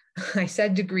 I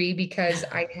said degree because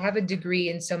I have a degree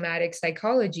in somatic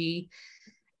psychology.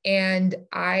 And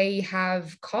I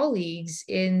have colleagues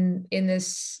in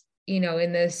this, in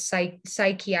the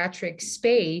psychiatric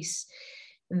space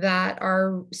that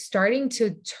are starting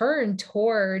to turn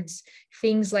towards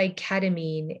things like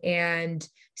ketamine and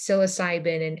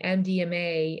psilocybin and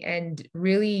MDMA, and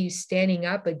really standing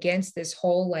up against this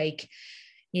whole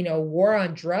war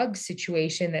on drugs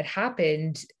situation that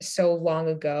happened so long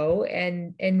ago,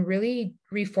 and really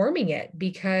reforming it,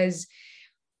 because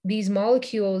these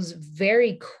molecules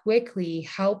very quickly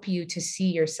help you to see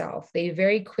yourself. They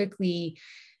very quickly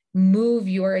move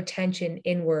your attention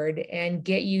inward and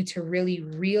get you to really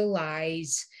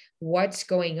realize what's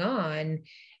going on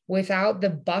without the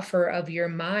buffer of your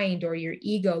mind or your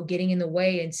ego getting in the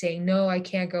way and saying, no, I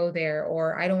can't go there,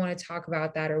 or I don't want to talk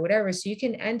about that, or whatever. So you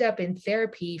can end up in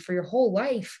therapy for your whole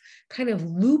life, kind of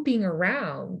looping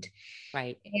around.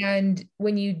 Right. And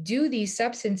when you do these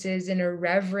substances in a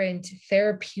reverent,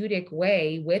 therapeutic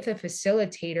way with a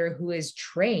facilitator who is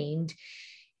trained,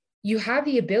 you have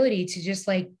the ability to just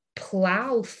like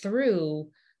plow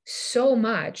through so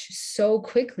much so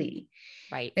quickly.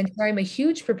 Right. And so I'm a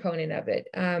huge proponent of it.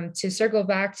 To circle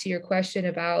back to your question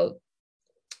about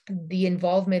the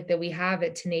involvement that we have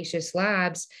at Tenacious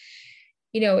Labs,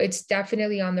 it's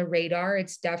definitely on the radar.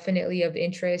 It's definitely of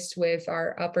interest with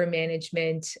our upper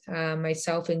management,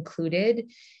 myself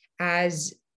included,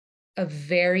 as a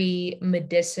very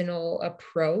medicinal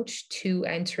approach to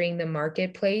entering the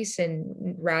marketplace,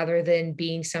 and rather than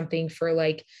being something for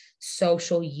like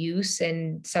social use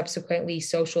and subsequently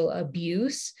social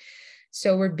abuse.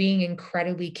 So we're being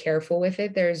incredibly careful with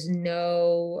it. There's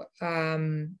no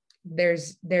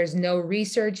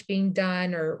research being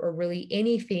done or really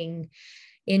anything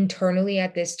internally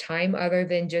at this time, other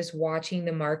than just watching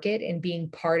the market and being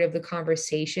part of the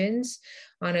conversations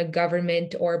on a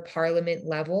government or parliament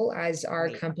level, as our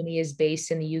company is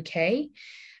based in the UK.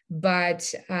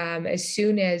 But as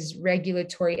soon as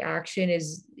regulatory action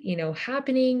is,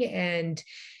 happening, and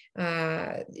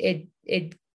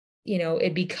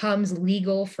it becomes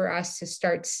legal for us to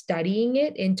start studying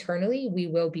it internally, we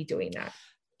will be doing that.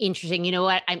 Interesting. You know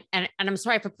what? I'm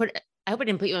sorry I hope I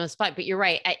didn't put you on the spot, but you're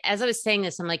right. As I was saying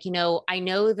this, I'm like, I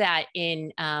know that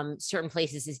in certain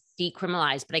places it's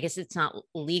decriminalized, but I guess it's not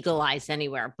legalized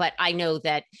anywhere. But I know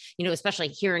that, especially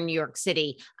here in New York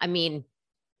City, I mean,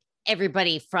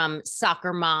 everybody from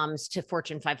soccer moms to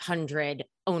Fortune 500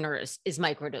 owners is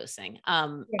microdosing.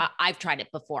 I've tried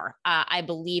it before. I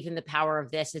believe in the power of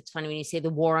this. It's funny when you say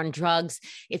the war on drugs.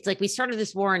 It's like we started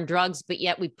this war on drugs, but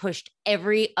yet we pushed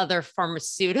every other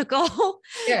pharmaceutical.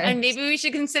 Yeah. And maybe we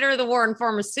should consider the war on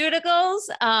pharmaceuticals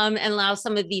and allow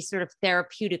some of these sort of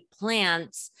therapeutic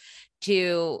plants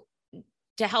to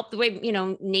help the way,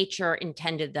 nature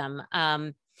intended them.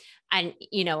 And,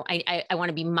 I want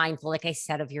to be mindful, like I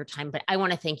said, of your time, but I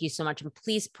want to thank you so much. And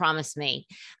please promise me,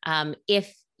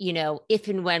 if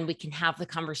and when we can have the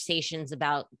conversations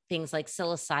about things like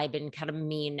psilocybin,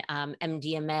 ketamine,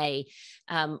 MDMA,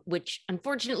 which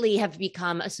unfortunately have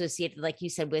become associated, like you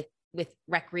said, with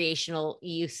recreational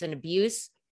use and abuse,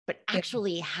 but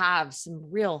actually have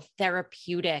some real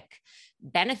therapeutic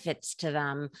benefits to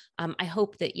them. I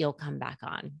hope that you'll come back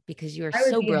on, because you are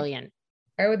so brilliant.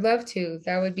 I would love to.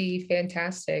 That would be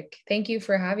fantastic. Thank you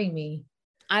for having me.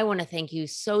 I want to thank you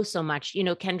so, so much.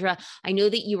 Kendra, I know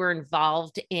that you were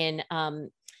involved in,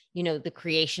 the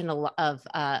creation of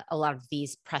a lot of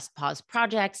these press pause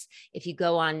projects. If you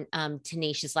go on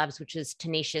Tenacious Labs, which is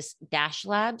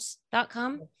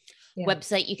tenacious-labs.com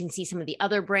website, you can see some of the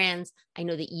other brands. I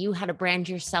know that you had a brand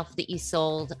yourself that you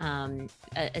sold, a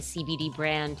CBD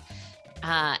brand.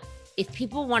 If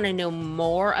people want to know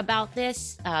more about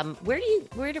this, where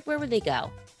would they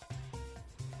go?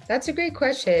 That's a great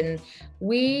question.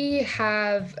 We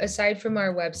have, aside from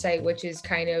our website, which is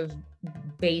kind of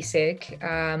basic,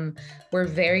 we're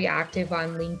very active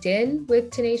on LinkedIn with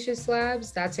Tenacious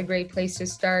Labs. That's a great place to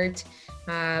start.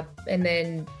 And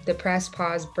then the Press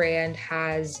Pause brand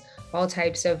has all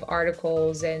types of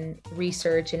articles and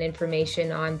research and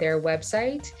information on their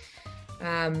website.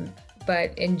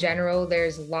 But in general,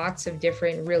 there's lots of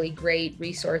different really great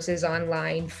resources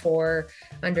online for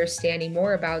understanding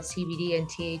more about CBD and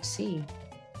THC.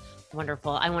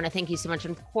 Wonderful. I want to thank you so much.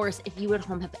 And of course, if you at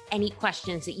home have any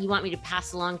questions that you want me to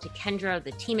pass along to Kendra,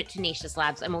 the team at Tenacious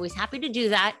Labs, I'm always happy to do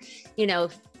that.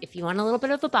 If you want a little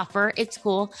bit of a buffer, it's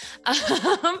cool.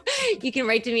 You can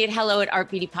write to me at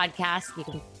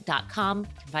hello@artbeautypodcast.com. You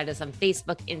can find us on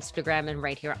Facebook, Instagram, and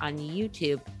right here on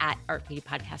YouTube at Art Beauty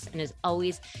Podcast. And as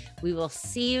always, we will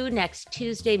see you next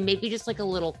Tuesday, maybe just like a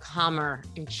little calmer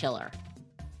and chiller.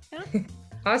 Yeah?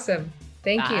 Awesome.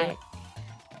 Thank you.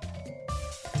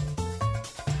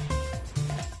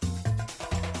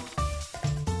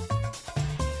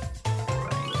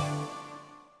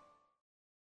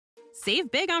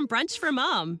 Save big on brunch for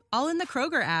mom, all in the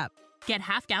Kroger app. Get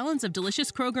half gallons of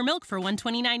delicious Kroger milk for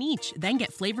 $1.29 each. Then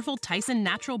get flavorful Tyson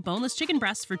natural boneless chicken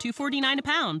breasts for $2.49 a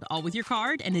pound, all with your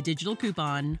card and a digital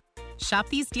coupon. Shop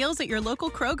these deals at your local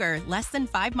Kroger, less than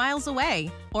 5 miles away.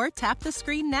 Or tap the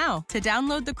screen now to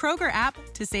download the Kroger app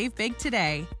to save big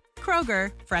today.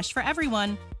 Kroger, fresh for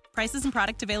everyone. Prices and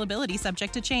product availability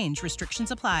subject to change.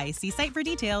 Restrictions apply. See site for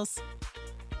details.